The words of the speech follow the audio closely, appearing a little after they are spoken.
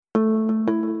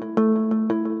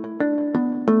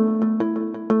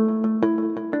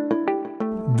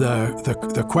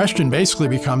the question basically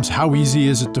becomes, how easy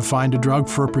is it to find a drug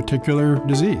for a particular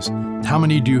disease? How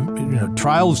many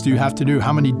trials do you have to do?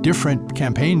 How many different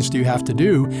campaigns do you have to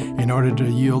do in order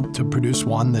to produce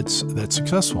one that's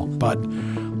successful? But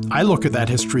I look at that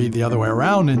history the other way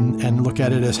around and look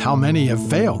at it as how many have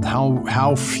failed,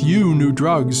 how few new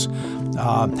drugs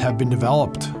have been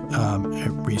developed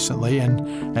recently,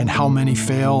 and how many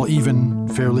fail even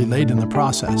fairly late in the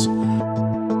process.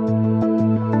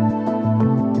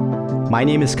 My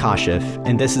name is Kashif,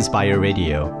 and this is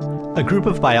BioRadio. A group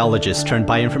of biologists turned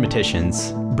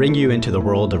bioinformaticians bring you into the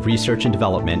world of research and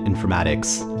development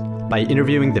informatics by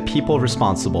interviewing the people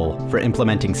responsible for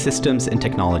implementing systems and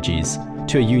technologies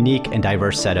to a unique and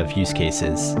diverse set of use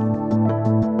cases.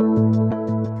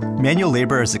 Manual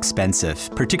labor is expensive,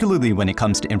 particularly when it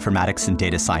comes to informatics and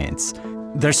data science.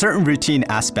 There are certain routine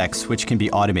aspects which can be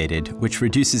automated, which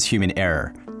reduces human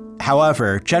error.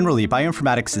 However, generally,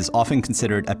 bioinformatics is often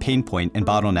considered a pain point and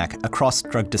bottleneck across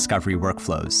drug discovery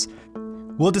workflows.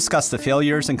 We'll discuss the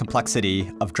failures and complexity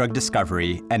of drug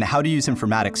discovery and how to use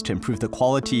informatics to improve the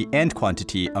quality and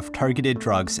quantity of targeted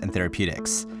drugs and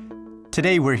therapeutics.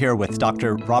 Today, we're here with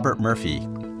Dr. Robert Murphy.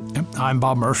 I'm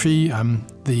Bob Murphy. I'm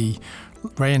the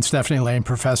Ray and Stephanie Lane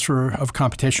Professor of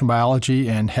Computational Biology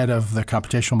and head of the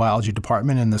Computational Biology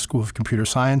Department in the School of Computer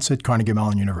Science at Carnegie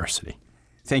Mellon University.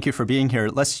 Thank you for being here.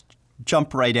 Let's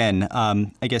jump right in.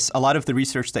 I guess a lot of the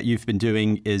research that you've been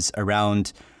doing is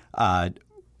around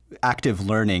active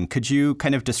learning. Could you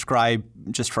kind of describe,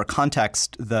 just for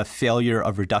context, the failure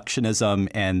of reductionism,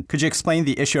 and could you explain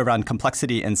the issue around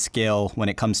complexity and scale when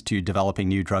it comes to developing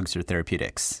new drugs or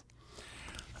therapeutics?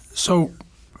 So,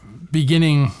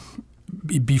 beginning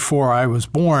before I was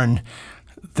born,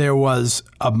 there was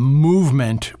a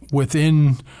movement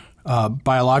within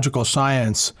biological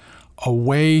science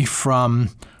away from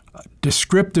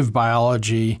descriptive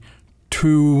biology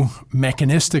to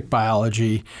mechanistic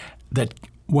biology that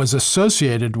was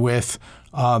associated with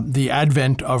the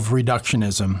advent of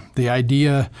reductionism, the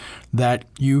idea that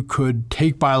you could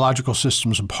take biological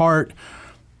systems apart,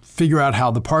 figure out how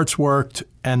the parts worked,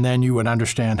 and then you would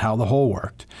understand how the whole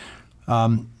worked.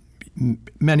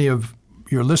 Many of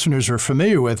your listeners are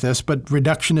familiar with this, but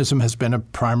reductionism has been a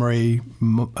primary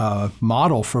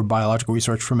model for biological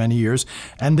research for many years,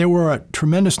 and there were a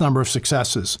tremendous number of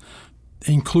successes,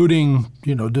 including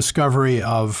discovery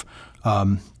of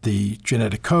the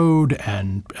genetic code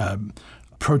and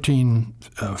protein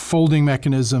folding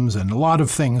mechanisms, and a lot of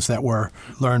things that were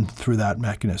learned through that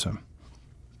mechanism.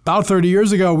 About 30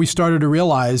 years ago, we started to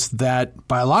realize that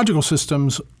biological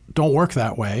systems don't work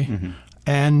that way,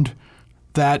 and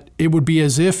that it would be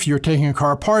as if you're taking a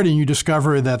car apart and you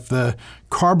discover that the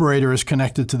carburetor is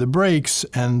connected to the brakes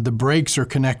and the brakes are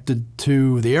connected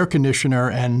to the air conditioner,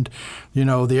 and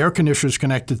the air conditioner is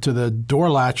connected to the door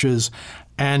latches,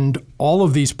 and all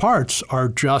of these parts are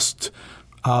just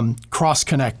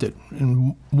cross-connected.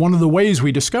 And one of the ways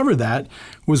we discovered that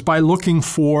was by looking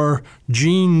for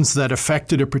genes that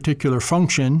affected a particular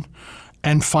function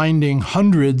and finding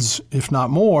hundreds, if not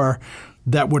more,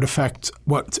 that would affect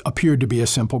what appeared to be a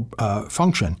simple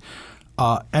function.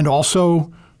 And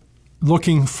also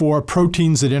looking for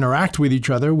proteins that interact with each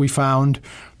other, we found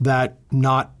that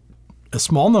not a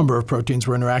small number of proteins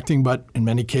were interacting, but in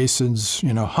many cases,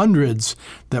 hundreds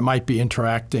that might be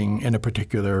interacting in a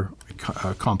particular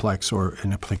complex or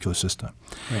in a particular system.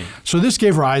 Right. So this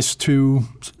gave rise to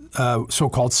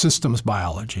so-called systems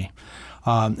biology.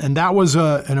 And that was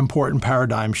an important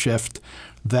paradigm shift,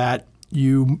 that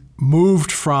you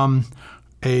moved from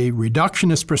a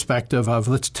reductionist perspective of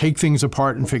let's take things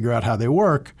apart and figure out how they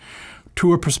work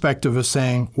to a perspective of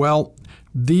saying, well,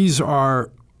 these are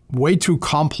way too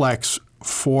complex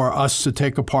for us to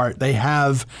take apart. They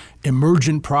have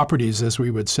emergent properties, as we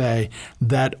would say,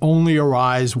 that only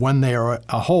arise when they are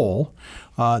a whole,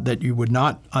 that you would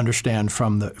not understand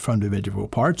from the individual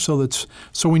parts.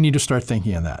 So we need to start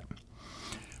thinking of that.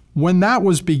 When that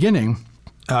was beginning,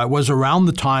 was around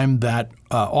the time that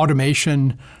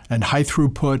automation and high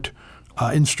throughput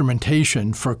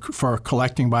instrumentation for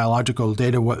collecting biological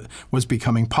data was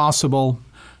becoming possible,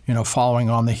 following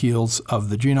on the heels of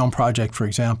the Genome Project, for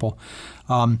example.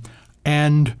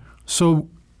 And so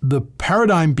the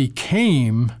paradigm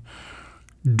became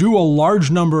do a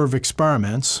large number of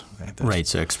experiments. Right,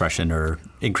 so expression or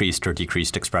increased or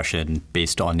decreased expression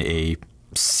based on a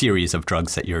series of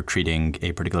drugs that you're treating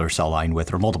a particular cell line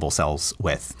with or multiple cells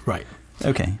with. Right.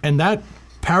 Okay. And that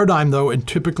paradigm, though, it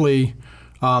typically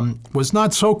was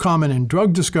not so common in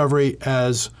drug discovery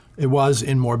as it was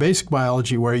in more basic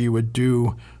biology, where you would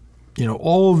do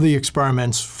all of the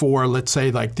experiments for, let's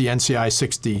say, like the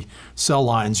NCI60 cell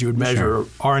lines, you would measure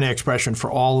RNA expression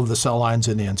for all of the cell lines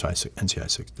in the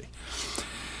NCI60.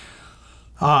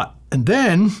 And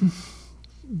then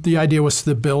the idea was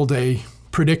to build a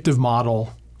predictive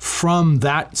model from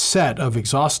that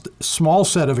small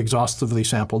set of exhaustively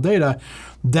sampled data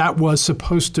that was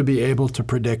supposed to be able to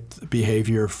predict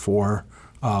behavior for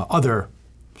other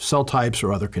cell types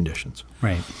or other conditions.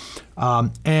 Right.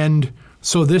 And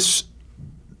so this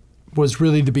was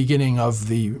really the beginning of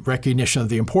the recognition of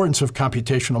the importance of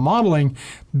computational modeling,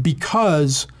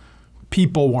 because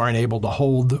people weren't able to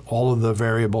hold all of the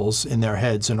variables in their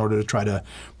heads in order to try to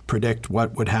predict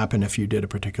what would happen if you did a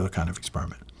particular kind of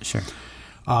experiment. Sure.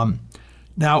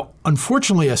 Now,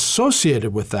 unfortunately,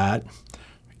 associated with that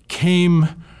came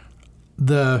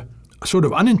the sort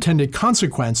of unintended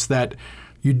consequence that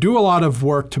you do a lot of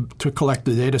work to collect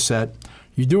the data set,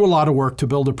 you do a lot of work to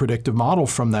build a predictive model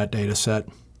from that data set.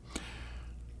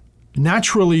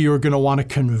 Naturally, you're going to want to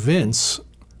convince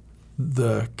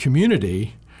the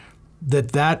community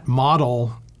that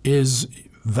model is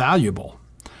valuable.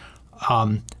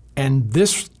 And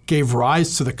this gave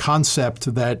rise to the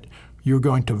concept that you're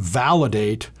going to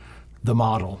validate the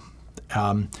model,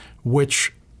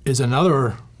 which is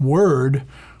another word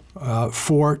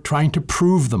for trying to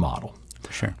prove the model.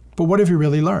 Sure. But what have you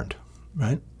really learned,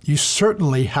 right? You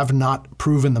certainly have not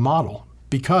proven the model,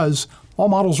 because all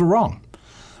models are wrong.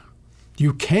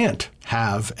 You can't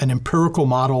have an empirical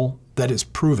model that is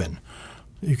proven.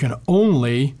 You can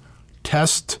only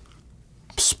test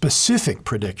specific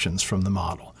predictions from the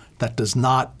model. That does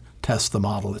not test the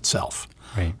model itself.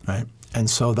 Right? And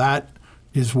so that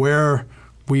is where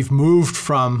we've moved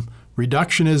from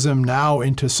reductionism now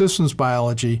into systems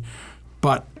biology,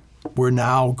 but we're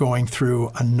now going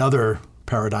through another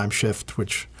paradigm shift,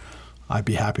 which I'd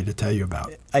be happy to tell you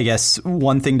about. I guess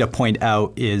one thing to point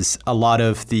out is a lot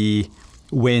of the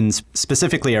wins,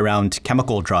 specifically around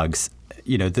chemical drugs,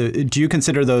 do you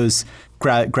consider those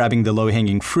grabbing the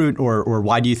low-hanging fruit, or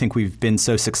why do you think we've been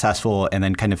so successful, and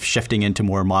then kind of shifting into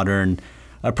more modern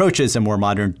approaches and more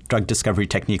modern drug discovery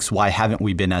techniques? Why haven't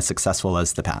we been as successful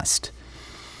as the past?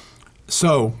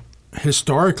 So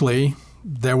historically,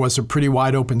 there was a pretty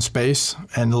wide open space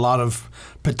and a lot of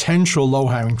potential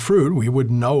low-hanging fruit. We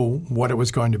wouldn't know what it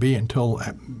was going to be until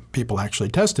people actually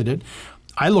tested it.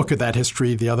 I look at that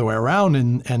history the other way around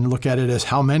and look at it as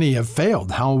how many have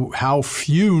failed, how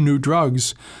few new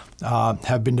drugs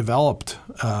have been developed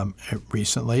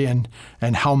recently, and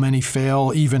how many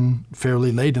fail even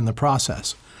fairly late in the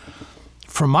process.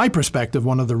 From my perspective,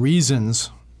 one of the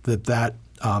reasons that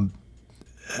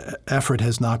effort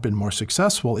has not been more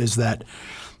successful is that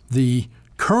the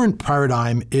current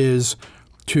paradigm is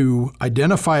to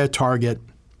identify a target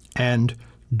and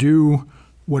do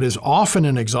what is often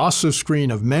an exhaustive screen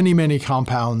of many, many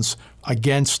compounds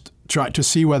try to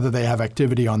see whether they have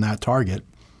activity on that target.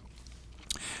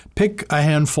 Pick a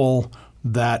handful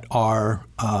that are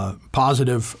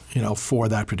positive, for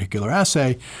that particular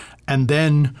assay, and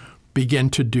then begin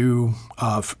to do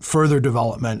further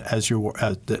development as you're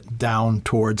down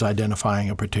towards identifying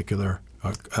a particular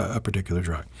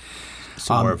drug.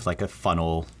 So more of like a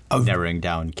funnel of narrowing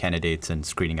down candidates and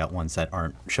screening out ones that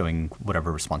aren't showing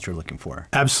whatever response you're looking for.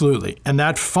 Absolutely. And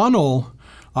that funnel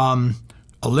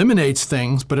eliminates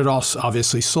things, but it also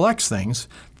obviously selects things.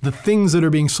 The things that are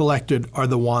being selected are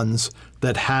the ones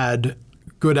that had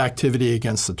good activity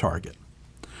against the target.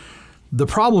 The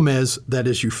problem is that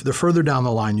the further down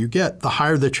the line you get, the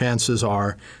higher the chances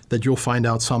are that you'll find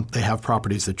out they have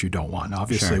properties that you don't want.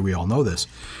 Obviously, Sure. We all know this.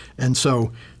 And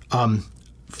so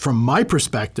from my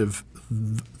perspective,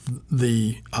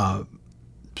 the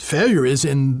failure is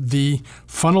in the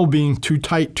funnel being too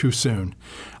tight too soon,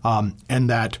 and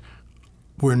that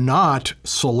we're not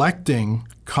selecting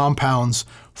compounds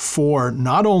for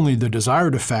not only the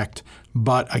desired effect,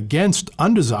 but against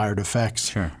undesired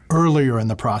effects Sure. earlier in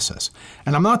the process.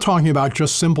 And I'm not talking about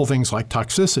just simple things like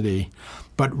toxicity,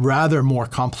 but rather more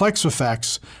complex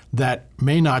effects that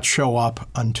may not show up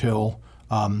until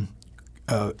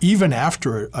even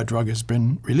after a drug has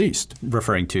been released.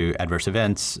 Referring to adverse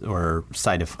events or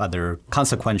other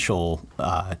consequential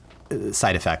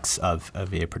side effects of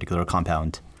a particular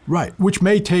compound. Right, which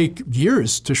may take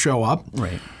years to show up.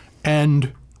 Right.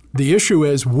 And the issue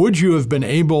is, would you have been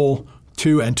able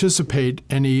to anticipate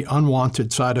any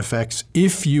unwanted side effects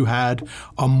if you had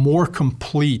a more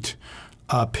complete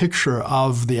picture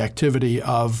of the activity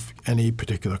of any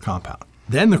particular compound?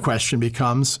 Then the question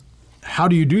becomes, how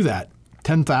do you do that?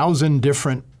 10,000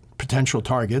 different potential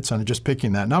targets, and just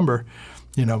picking that number,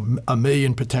 1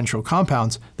 million potential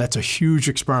compounds, that's a huge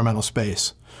experimental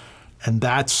space. And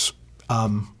that's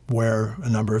where a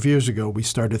number of years ago we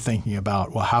started thinking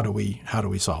about, well, how do we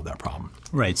solve that problem?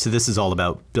 Right. So this is all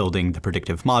about building the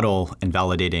predictive model and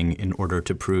validating in order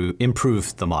to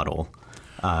improve the model,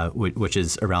 which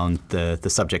is around the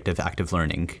subject of active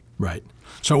learning. Right.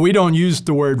 So we don't use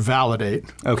the word validate.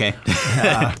 Okay.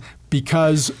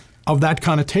 Because of that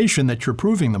connotation that you're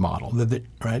proving the model,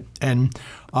 right? And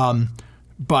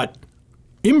but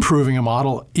improving a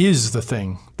model is the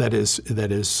thing that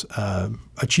is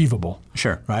achievable.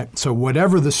 Sure. Right. So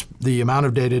whatever the amount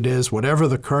of data it is, whatever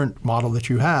the current model that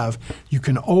you have, you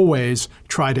can always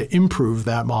try to improve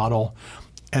that model.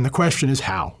 And the question is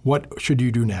how? What should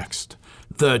you do next?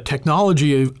 The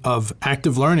technology of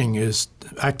active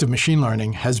machine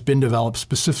learning has been developed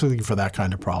specifically for that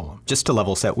kind of problem. Just to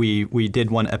level set, we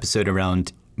did one episode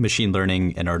around machine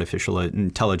learning and artificial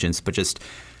intelligence, but just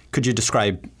could you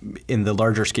describe in the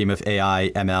larger scheme of AI,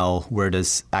 ML, where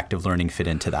does active learning fit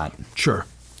into that? Sure.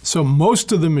 So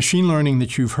most of the machine learning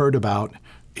that you've heard about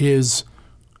is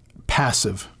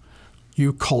passive.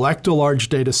 You collect a large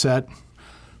data set,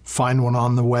 find one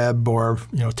on the web, or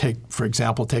take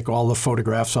all the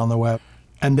photographs on the web,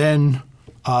 and then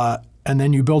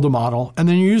you build a model, and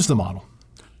then you use the model.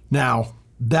 Now,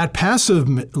 that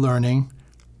passive learning,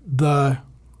 the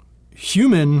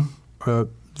human,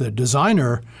 the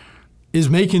designer, is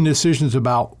making decisions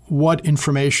about what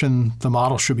information the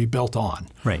model should be built on.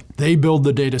 Right. They build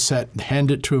the data set,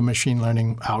 hand it to a machine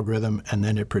learning algorithm, and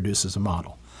then it produces a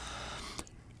model.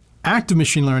 Active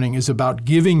machine learning is about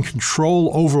giving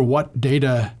control over what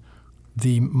data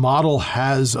the model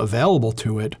has available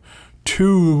to it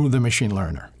to the machine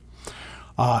learner.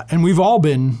 And we've all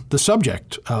been the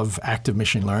subject of active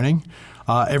machine learning.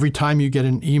 Every time you get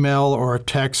an email or a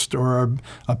text or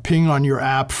a ping on your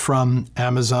app from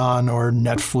Amazon or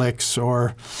Netflix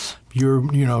or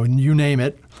you name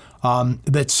it,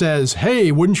 that says,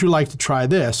 hey, wouldn't you like to try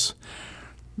this?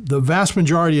 The vast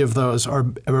majority of those are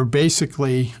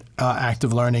basically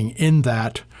active learning in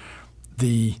that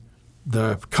the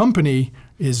company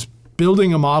is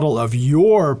building a model of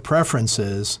your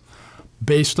preferences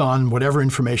based on whatever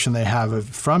information they have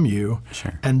from you.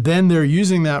 Sure. And then they're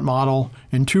using that model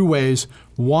in two ways.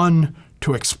 One,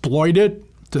 to exploit it,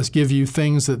 to give you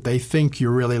things that they think you're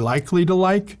really likely to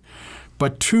like.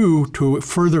 But two, to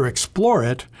further explore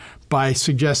it by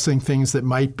suggesting things that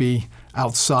might be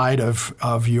outside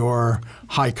of your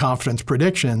high confidence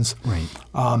predictions. Right.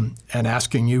 And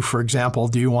asking you, for example,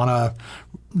 do you want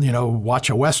to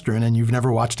watch a Western and you've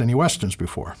never watched any Westerns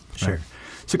before? Sure. Right?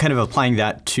 So kind of applying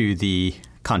that to the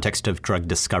context of drug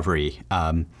discovery,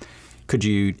 could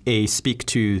you speak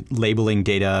to labeling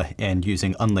data and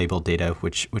using unlabeled data,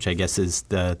 which I guess is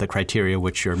the criteria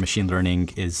which your machine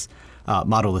learning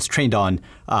model is trained on,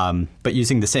 but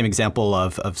using the same example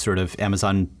of sort of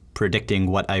Amazon predicting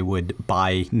what I would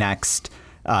buy next,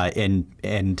 and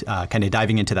kind of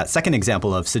diving into that second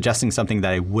example of suggesting something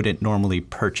that I wouldn't normally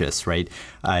purchase, right?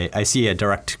 I see a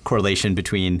direct correlation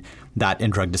between that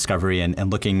and drug discovery and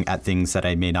looking at things that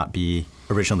I may not be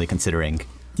originally considering.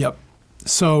 Yep.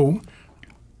 So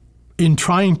in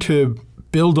trying to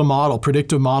build a model,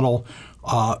 predictive model,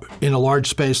 in a large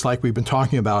space like we've been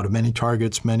talking about, of many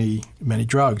targets, many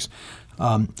drugs,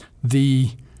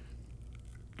 the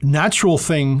natural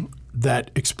thing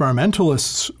that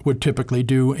experimentalists would typically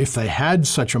do if they had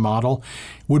such a model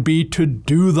would be to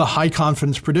do the high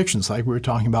confidence predictions like we were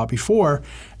talking about before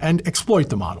and exploit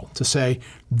the model to say,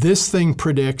 this thing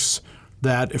predicts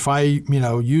that if I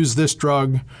use this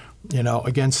drug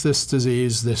against this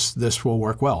disease, this will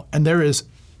work well. And that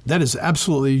is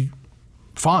absolutely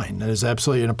fine. That is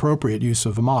absolutely an appropriate use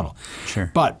of a model. Sure.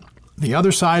 But the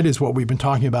other side is what we've been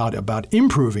talking about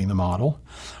improving the model,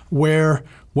 where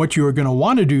what you're going to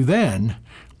want to do then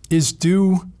is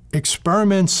do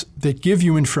experiments that give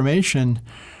you information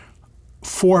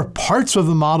for parts of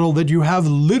the model that you have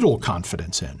little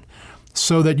confidence in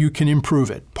so that you can improve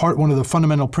it. One of the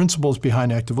fundamental principles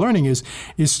behind active learning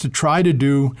is to try to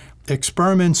do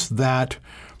experiments that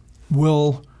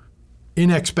will,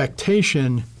 in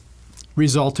expectation,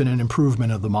 result in an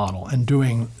improvement of the model and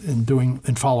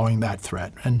following that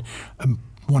thread. And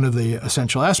one of the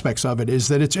essential aspects of it is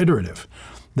that it's iterative,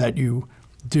 that you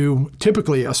do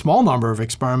typically a small number of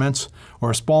experiments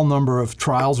or a small number of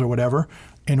trials or whatever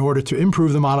in order to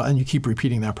improve the model, and you keep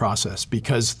repeating that process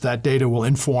because that data will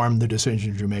inform the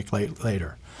decisions you make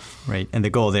later. Right, and the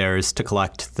goal there is to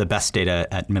collect the best data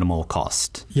at minimal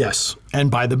cost. Yes,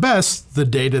 and by the best, the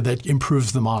data that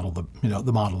improves the model,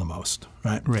 the model the most,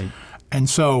 right? Right. And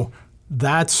so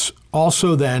that's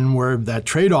also then where that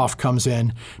trade-off comes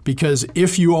in, because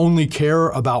if you only care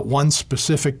about one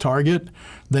specific target,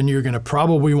 then you're going to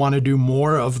probably want to do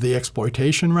more of the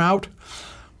exploitation route.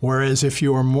 Whereas if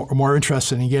you are more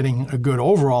interested in getting a good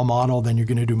overall model, then you're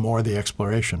going to do more of the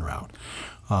exploration route.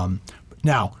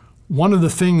 Now, one of the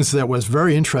things that was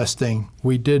very interesting,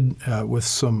 we did with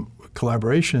some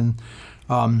collaboration,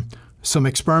 some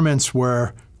experiments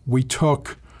where we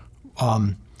took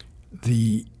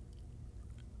the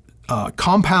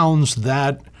compounds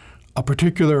that a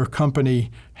particular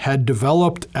company had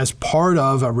developed as part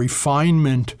of a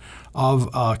refinement of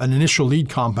an initial lead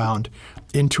compound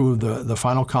into the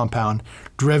final compound,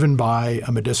 driven by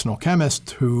a medicinal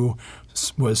chemist who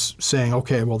was saying,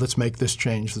 okay, well, let's make this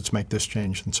change,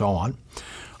 and so on.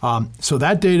 So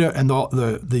that data and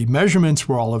the measurements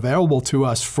were all available to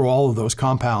us for all of those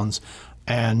compounds,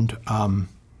 and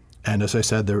as I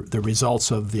said, the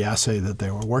results of the assay that they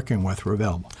were working with were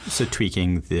available. So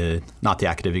tweaking not the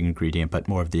active ingredient, but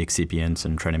more of the excipients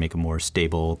and trying to make a more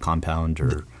stable compound,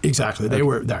 or exactly, they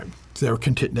were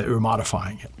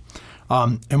modifying it.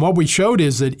 And what we showed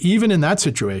is that even in that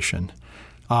situation,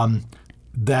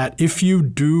 that if you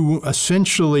do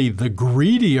essentially the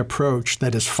greedy approach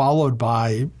that is followed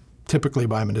typically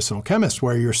by medicinal chemists,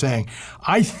 where you're saying,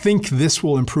 I think this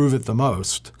will improve it the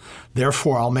most,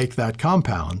 therefore I'll make that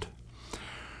compound.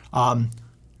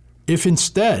 If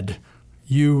instead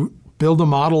you build a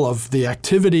model of the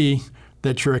activity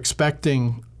that you're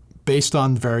expecting based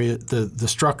on the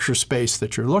structure space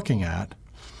that you're looking at,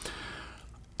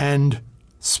 and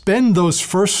spend those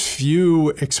first few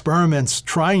experiments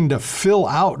trying to fill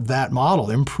out that model,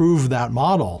 improve that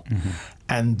model,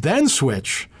 and then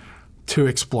switch to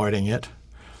exploiting it,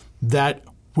 that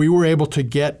we were able to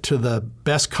get to the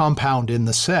best compound in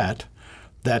the set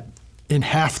that in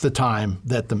half the time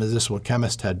that the medicinal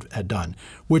chemist had done,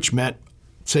 which meant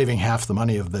saving half the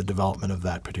money of the development of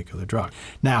that particular drug.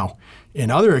 Now,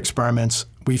 in other experiments,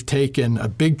 we've taken a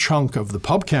big chunk of the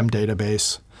PubChem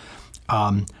database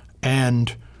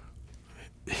and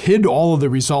hid all of the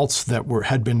results that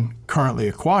had been currently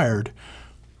acquired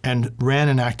and ran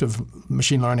an active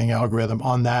machine learning algorithm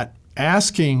on that,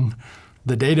 asking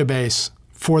the database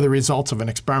for the results of an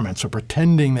experiment. So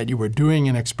pretending that you were doing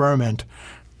an experiment.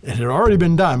 It had already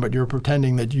been done, but you were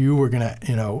pretending that you were going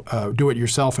to do it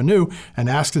yourself anew and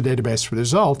ask the database for the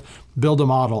result, build a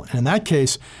model. And in that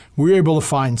case, we were able to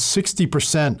find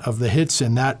 60% of the hits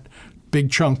in that big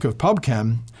chunk of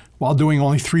PubChem while doing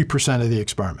only 3% of the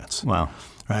experiments. Wow.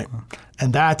 Right?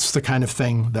 And that's the kind of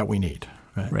thing that we need.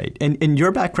 Right. And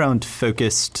your background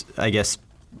focused, I guess,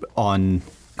 on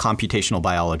computational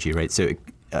biology, right? So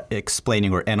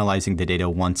explaining or analyzing the data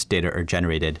once data are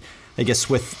generated. I guess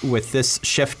with this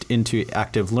shift into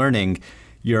active learning,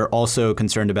 you're also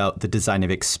concerned about the design of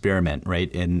experiment,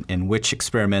 right? In which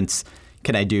experiments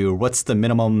can I do? What's the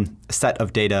minimum set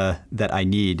of data that I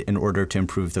need in order to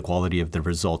improve the quality of the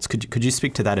results? Could you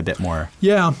speak to that a bit more?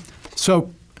 Yeah.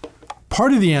 So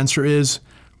part of the answer is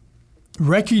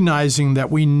recognizing that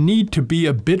we need to be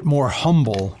a bit more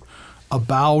humble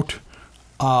about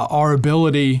our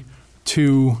ability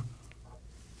to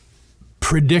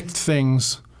predict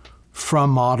things from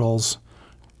models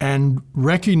and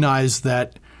recognize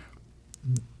that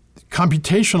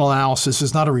computational analysis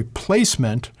is not a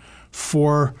replacement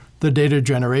for the data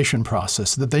generation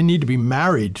process, that they need to be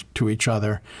married to each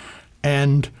other.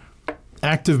 And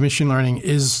active machine learning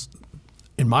is,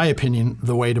 in my opinion,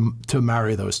 the way to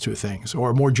marry those two things.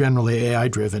 Or more generally,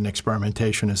 AI-driven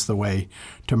experimentation is the way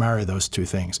to marry those two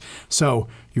things. So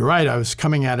you're right, I was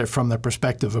coming at it from the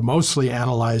perspective of mostly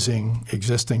analyzing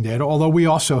existing data, although we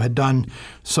also had done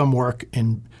some work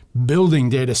in building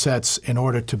data sets in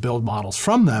order to build models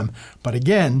from them. But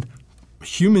again,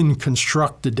 human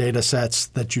constructed data sets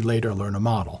that you later learn a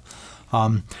model.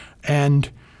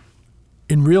 And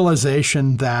in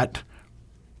realization that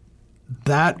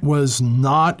was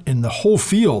not, in the whole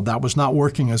field, that was not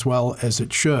working as well as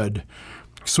it should,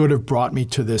 sort of brought me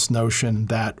to this notion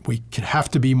that we have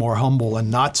to be more humble and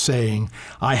not saying,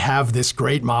 I have this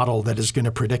great model that is going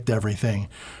to predict everything,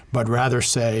 but rather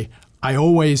say, I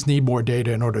always need more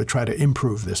data in order to try to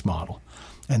improve this model.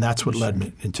 And that's what led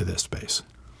me into this space.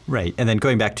 Right. And then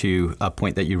going back to a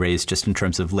point that you raised just in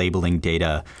terms of labeling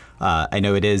data, I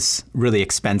know it is really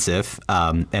expensive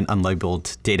and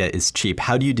unlabeled data is cheap.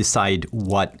 How do you decide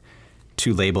what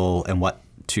to label and what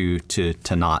to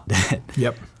not?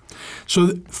 Yep.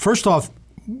 So first off,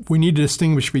 we need to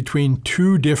distinguish between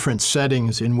two different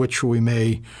settings in which we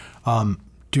may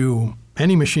do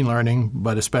any machine learning,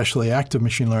 but especially active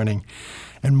machine learning.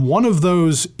 And one of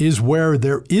those is where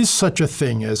there is such a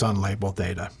thing as unlabeled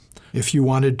data. If you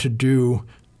wanted to do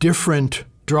different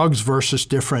drugs versus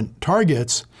different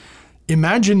targets,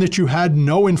 imagine that you had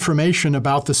no information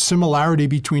about the similarity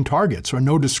between targets, or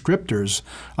no descriptors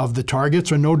of the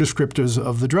targets, or no descriptors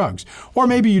of the drugs. Or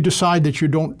maybe you decide that you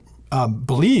don't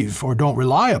believe or don't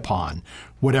rely upon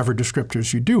whatever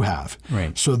descriptors you do have.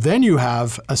 Right. So then you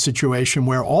have a situation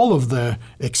where all of the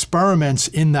experiments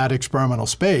in that experimental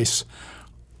space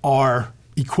are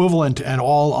equivalent and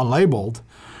all unlabeled,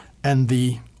 and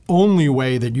the only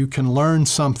way that you can learn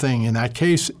something in that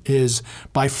case is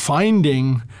by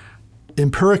finding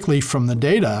empirically from the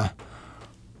data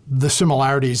the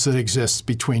similarities that exist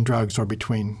between drugs or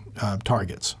between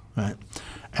targets, right?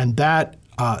 And that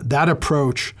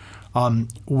approach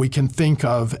we can think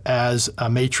of as a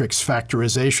matrix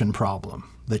factorization problem,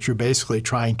 that you're basically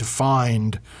trying to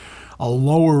find a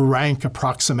lower rank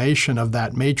approximation of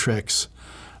that matrix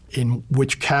in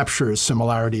which captures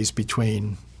similarities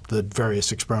between the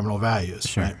various experimental values.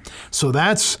 Sure. Right? So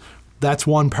that's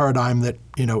one paradigm that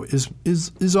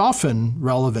is often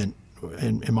relevant,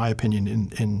 in my opinion,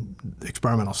 in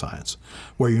experimental science,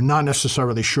 where you're not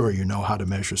necessarily sure you know how to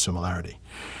measure similarity.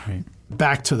 Right.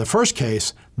 Back to the first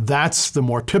case, that's the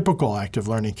more typical active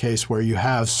learning case where you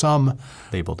have some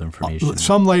labeled information,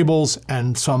 some labels,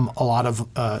 and a lot of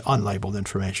unlabeled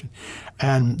information.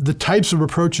 And the types of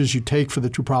approaches you take for the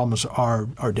two problems are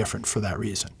different for that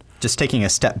reason. Just taking a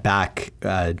step back,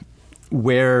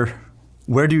 where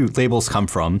do labels come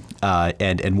from,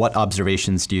 and what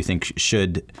observations do you think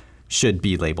should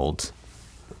be labeled?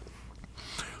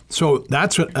 So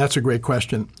that's a great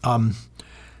question.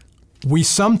 We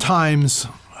sometimes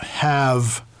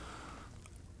have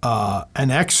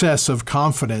an excess of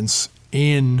confidence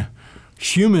in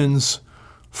humans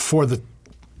for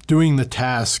doing the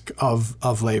task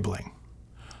of labeling.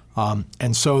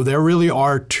 And so there really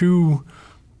are two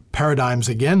paradigms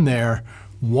again there,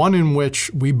 one in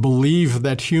which we believe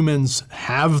that humans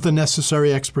have the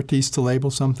necessary expertise to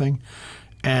label something,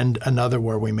 and another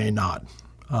where we may not.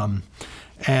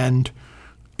 And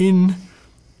in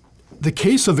the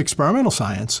case of experimental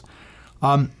science,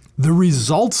 the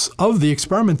results of the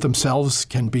experiment themselves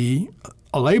can be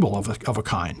a label of a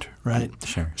kind, right?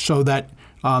 Sure. So that,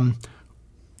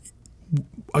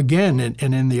 again,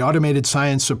 and in the automated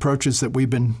science approaches that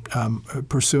we've been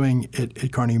pursuing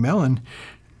at Carnegie Mellon,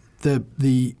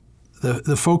 the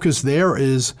focus there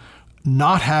is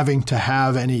not having to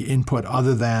have any input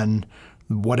other than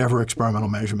whatever experimental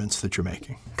measurements that you're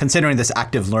making. Considering this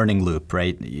active learning loop,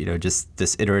 right? Just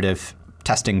this iterative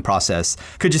testing process.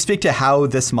 Could you speak to how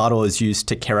this model is used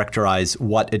to characterize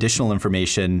what additional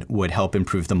information would help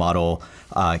improve the model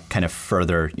kind of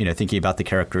further, thinking about the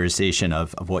characterization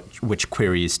of which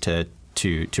queries to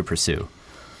pursue?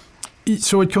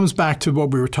 So it comes back to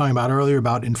what we were talking about earlier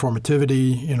about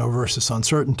informativity, versus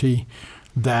uncertainty,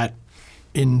 that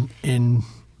in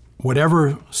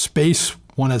whatever space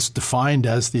one has defined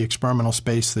as the experimental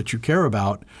space that you care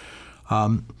about,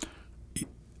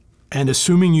 and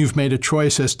assuming you've made a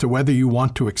choice as to whether you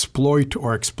want to exploit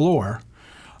or explore,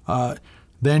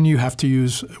 then you have to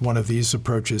use one of these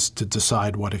approaches to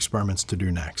decide what experiments to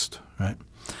do next, right?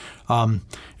 And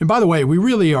by the way, we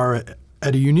really are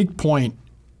at a unique point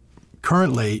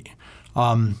currently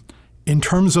in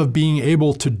terms of being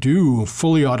able to do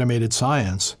fully automated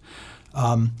science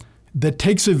that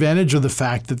takes advantage of the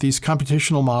fact that these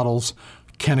computational models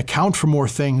can account for more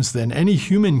things than any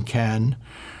human can,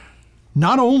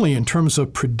 not only in terms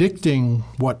of predicting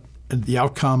what the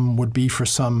outcome would be for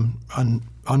some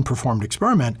unperformed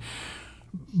experiment,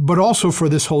 but also for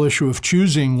this whole issue of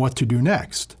choosing what to do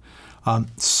next.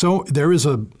 So there is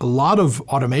a lot of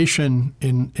automation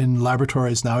in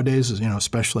laboratories nowadays,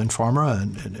 especially in pharma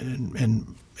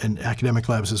and academic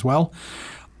labs as well.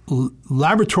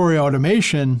 Laboratory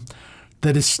automation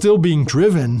that is still being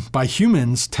driven by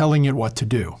humans telling it what to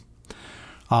do.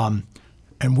 And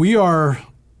we are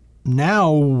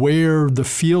now where the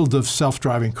field of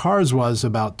self-driving cars was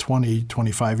about 20,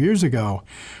 25 years ago,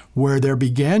 where there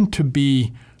began to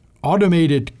be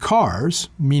automated cars,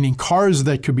 meaning cars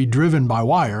that could be driven by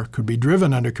wire, could be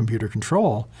driven under computer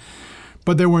control,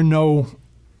 but there were no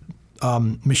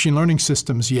machine learning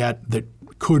systems yet that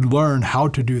could learn how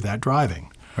to do that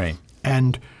driving. Right.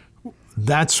 And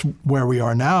that's where we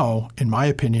are now, in my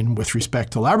opinion, with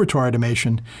respect to laboratory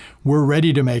automation. We're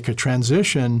ready to make a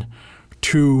transition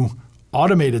to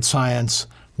automated science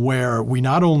where we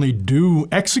not only do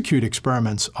execute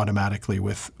experiments automatically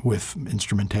with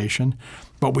instrumentation,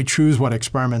 but we choose what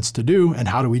experiments to do. And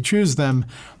how do we choose them?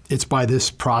 It's by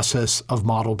this process of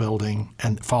model building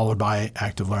and followed by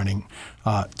active learning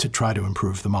to try to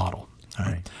improve the model. All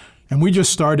right. And we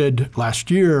just started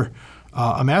last year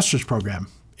a master's program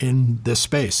in this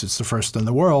space. It's the first in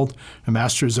the world, a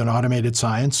master's in automated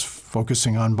science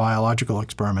focusing on biological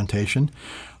experimentation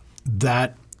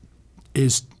that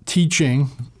is teaching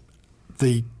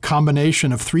the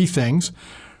combination of three things: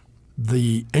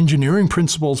 the engineering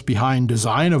principles behind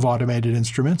design of automated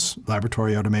instruments,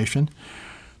 laboratory automation,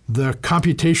 the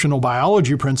computational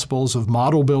biology principles of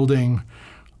model building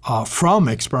from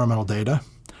experimental data,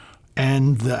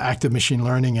 and the active machine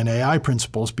learning and AI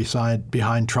principles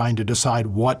behind trying to decide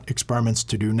what experiments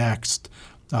to do next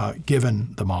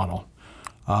given the model.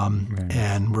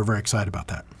 And we're very excited about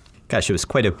that. Gosh, it was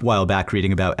quite a while back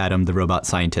reading about Adam, the robot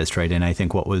scientist, right? And I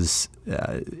think what was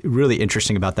really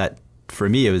interesting about that for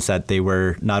me was that they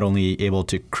were not only able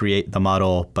to create the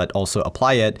model, but also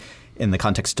apply it in the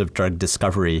context of drug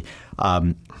discovery.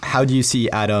 How do you see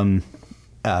Adam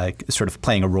sort of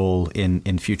playing a role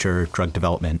in future drug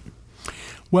development?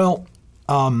 Well,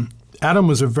 Adam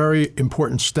was a very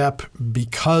important step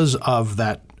because of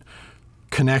that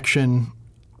connection,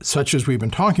 such as we've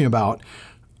been talking about,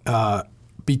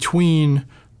 between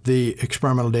the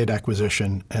experimental data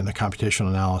acquisition and the computational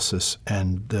analysis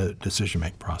and the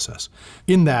decision-making process.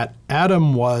 In that,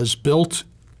 Adam was built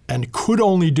and could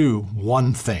only do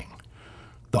one thing.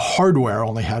 The hardware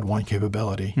only had one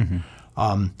capability.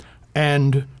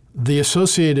 And the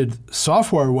associated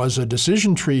software was a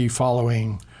decision tree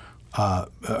following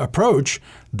approach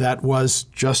that was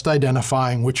just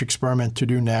identifying which experiment to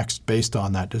do next based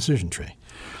on that decision tree.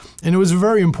 And it was a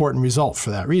very important result for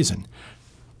that reason.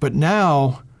 But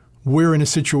now we're in a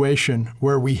situation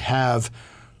where we have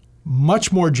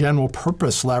much more general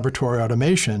purpose laboratory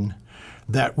automation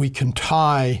that we can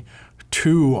tie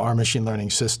to our machine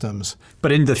learning systems.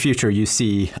 But in the future, you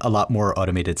see a lot more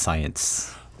automated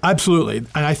science. Absolutely.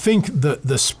 And I think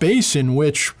the space in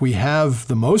which we have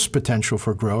the most potential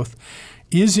for growth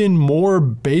is in more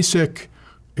basic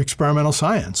experimental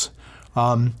science,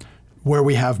 where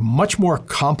we have much more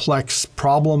complex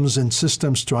problems and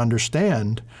systems to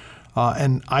understand.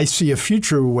 And I see a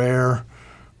future where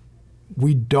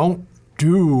we don't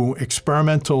do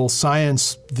experimental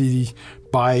science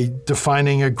by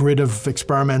defining a grid of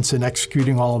experiments and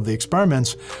executing all of the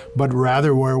experiments, but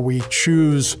rather where we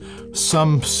choose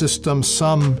some system,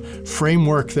 some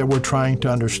framework that we're trying to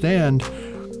understand,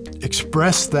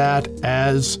 express that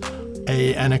as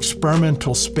an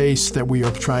experimental space that we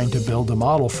are trying to build a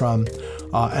model from,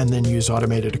 and then use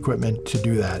automated equipment to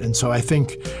do that. And so I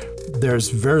think there's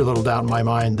very little doubt in my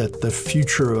mind that the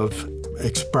future of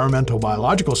experimental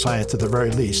biological science, at the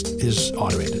very least, is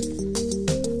automated.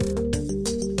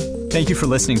 Thank you for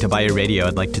listening to Bio Radio.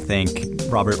 I'd like to thank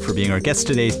Robert for being our guest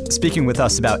today, speaking with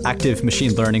us about active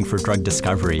machine learning for drug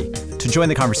discovery. To join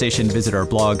the conversation, visit our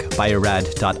blog,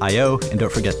 biorad.io, and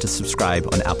don't forget to subscribe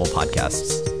on Apple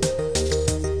Podcasts.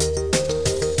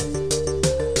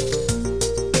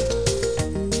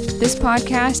 This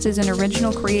podcast is an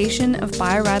original creation of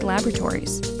BioRad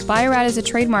Laboratories. BioRad is a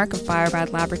trademark of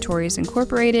BioRad Laboratories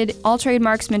Incorporated. All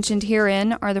trademarks mentioned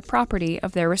herein are the property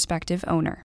of their respective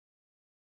owner.